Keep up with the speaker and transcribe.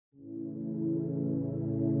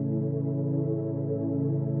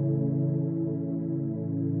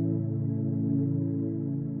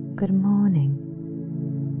good morning.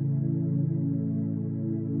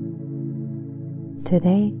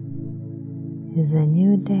 Today is a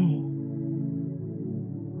new day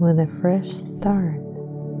with a fresh start,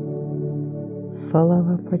 full of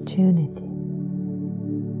opportunities.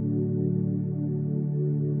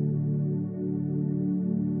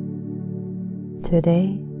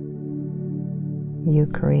 Today, you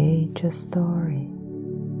create your story.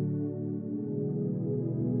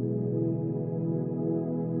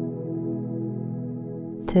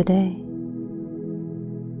 Today,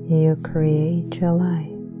 you create your life.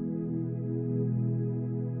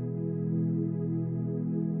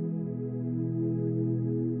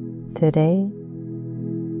 Today,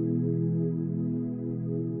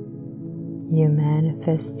 you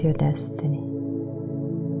manifest your destiny.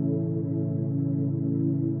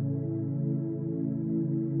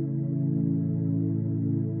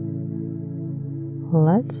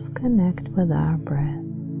 Let's connect with our breath.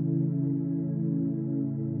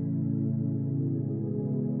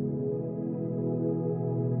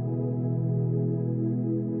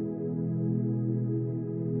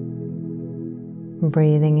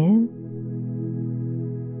 Breathing in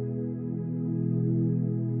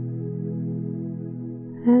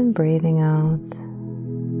and breathing out.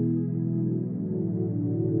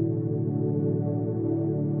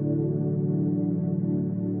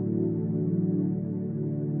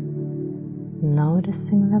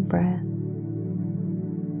 Noticing the breath.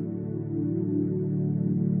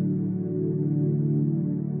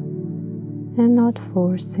 And not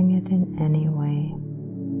forcing it in any way.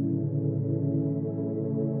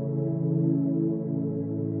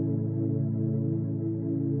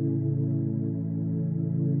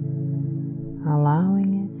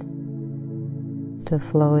 Allowing it to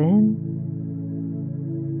flow in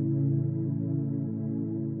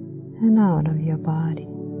and out of your body.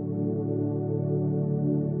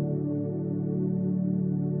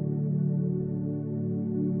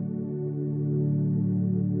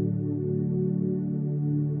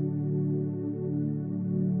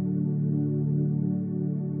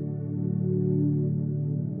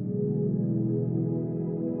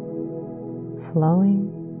 Flowing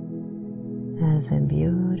as a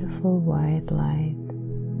beautiful white light.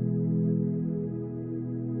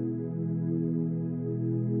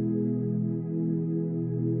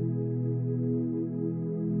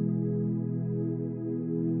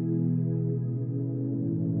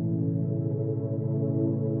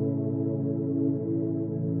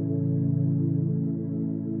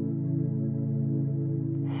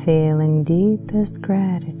 Feeling deepest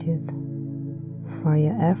gratitude for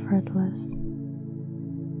your effortless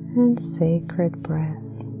and sacred breath.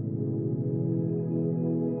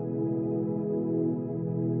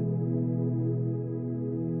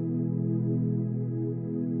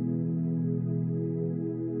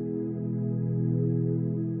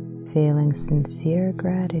 Feeling sincere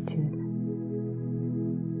gratitude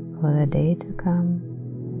for the day to come,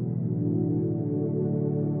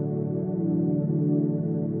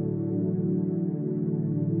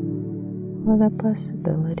 for the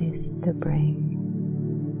possibilities to bring.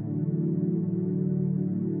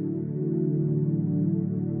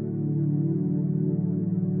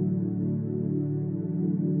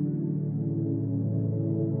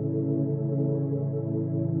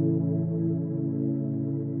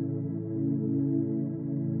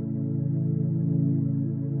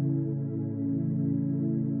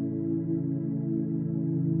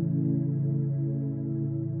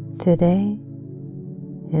 Today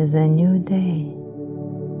is a new day,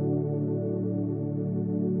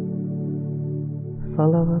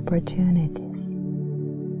 full of opportunities.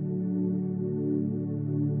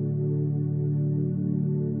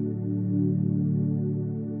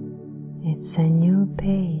 It's a new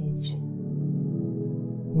page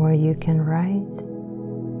where you can write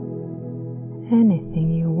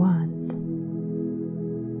anything you want.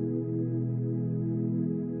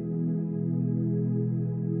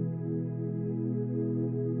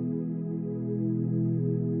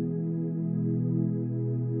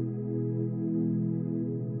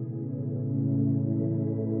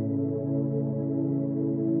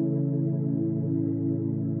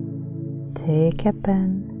 Take a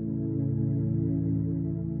pen,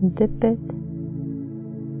 dip it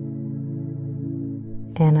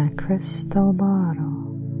in a crystal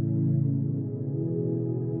bottle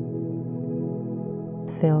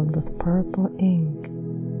filled with purple ink,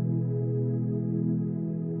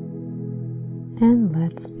 and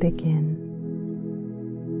let's begin.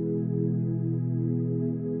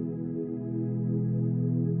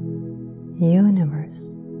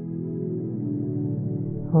 Universe,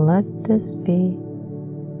 let this be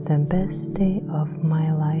the best day of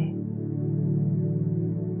my life.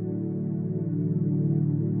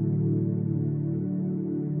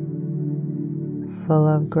 Full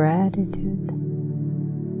of gratitude,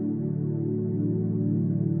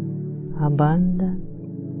 abundance,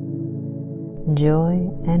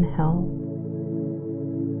 joy and health.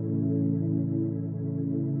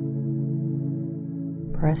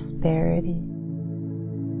 Prosperity,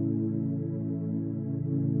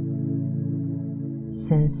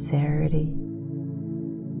 sincerity,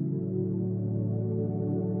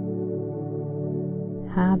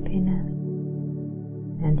 happiness,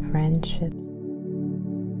 and friendships.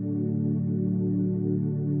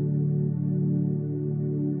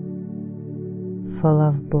 Full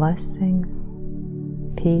of blessings,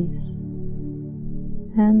 peace,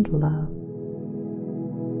 and love.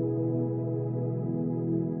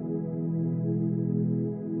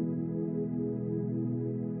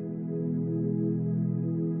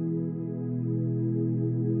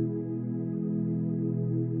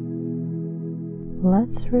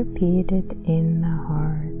 Let's repeat it in the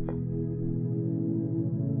heart.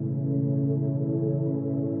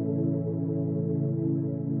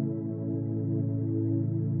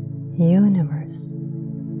 Universe,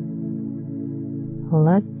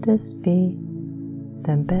 let this be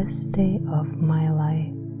the best day of my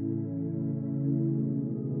life.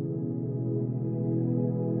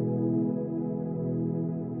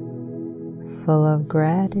 Full of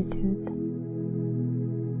gratitude,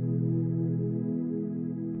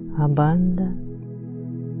 abundance,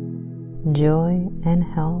 joy and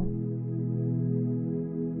health.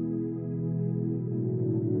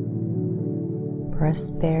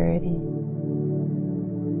 Prosperity,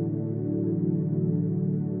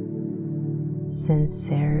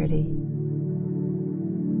 sincerity,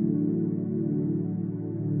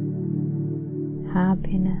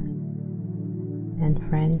 happiness, and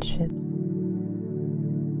friendships.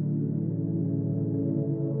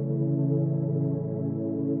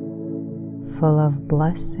 Full of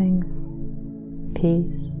blessings,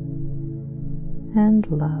 peace, and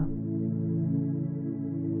love.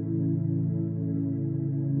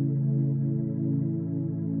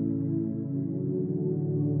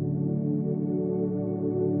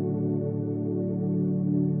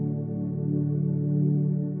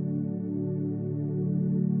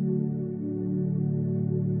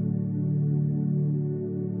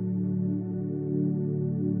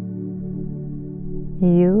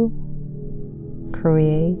 You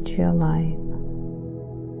create your life.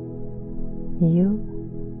 You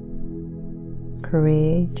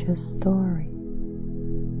create your story.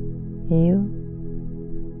 You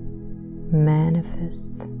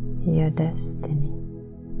manifest your destiny.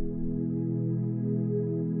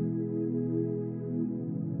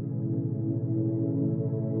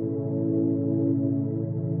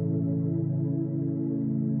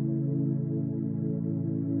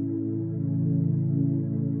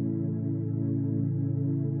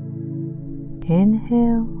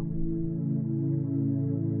 Inhale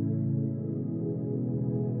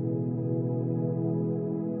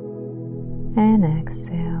and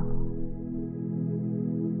exhale.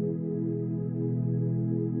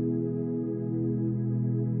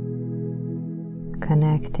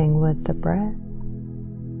 Connecting with the breath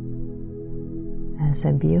as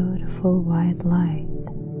a beautiful white light.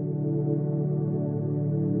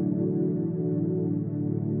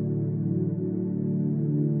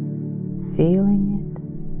 Feeling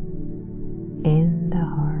it in the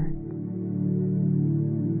heart.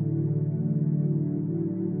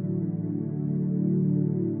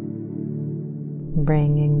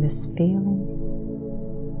 Bringing this feeling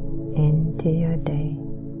into your day.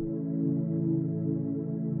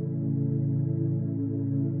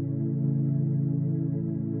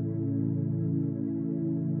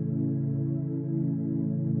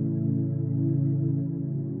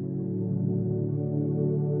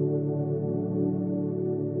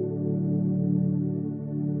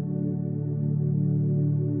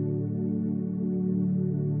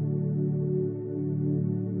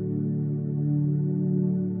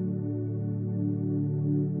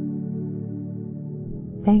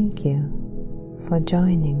 Thank you for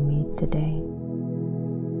joining me today.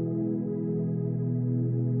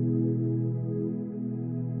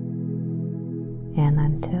 And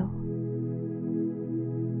until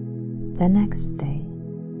the next day,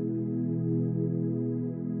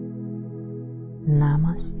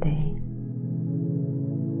 Namaste.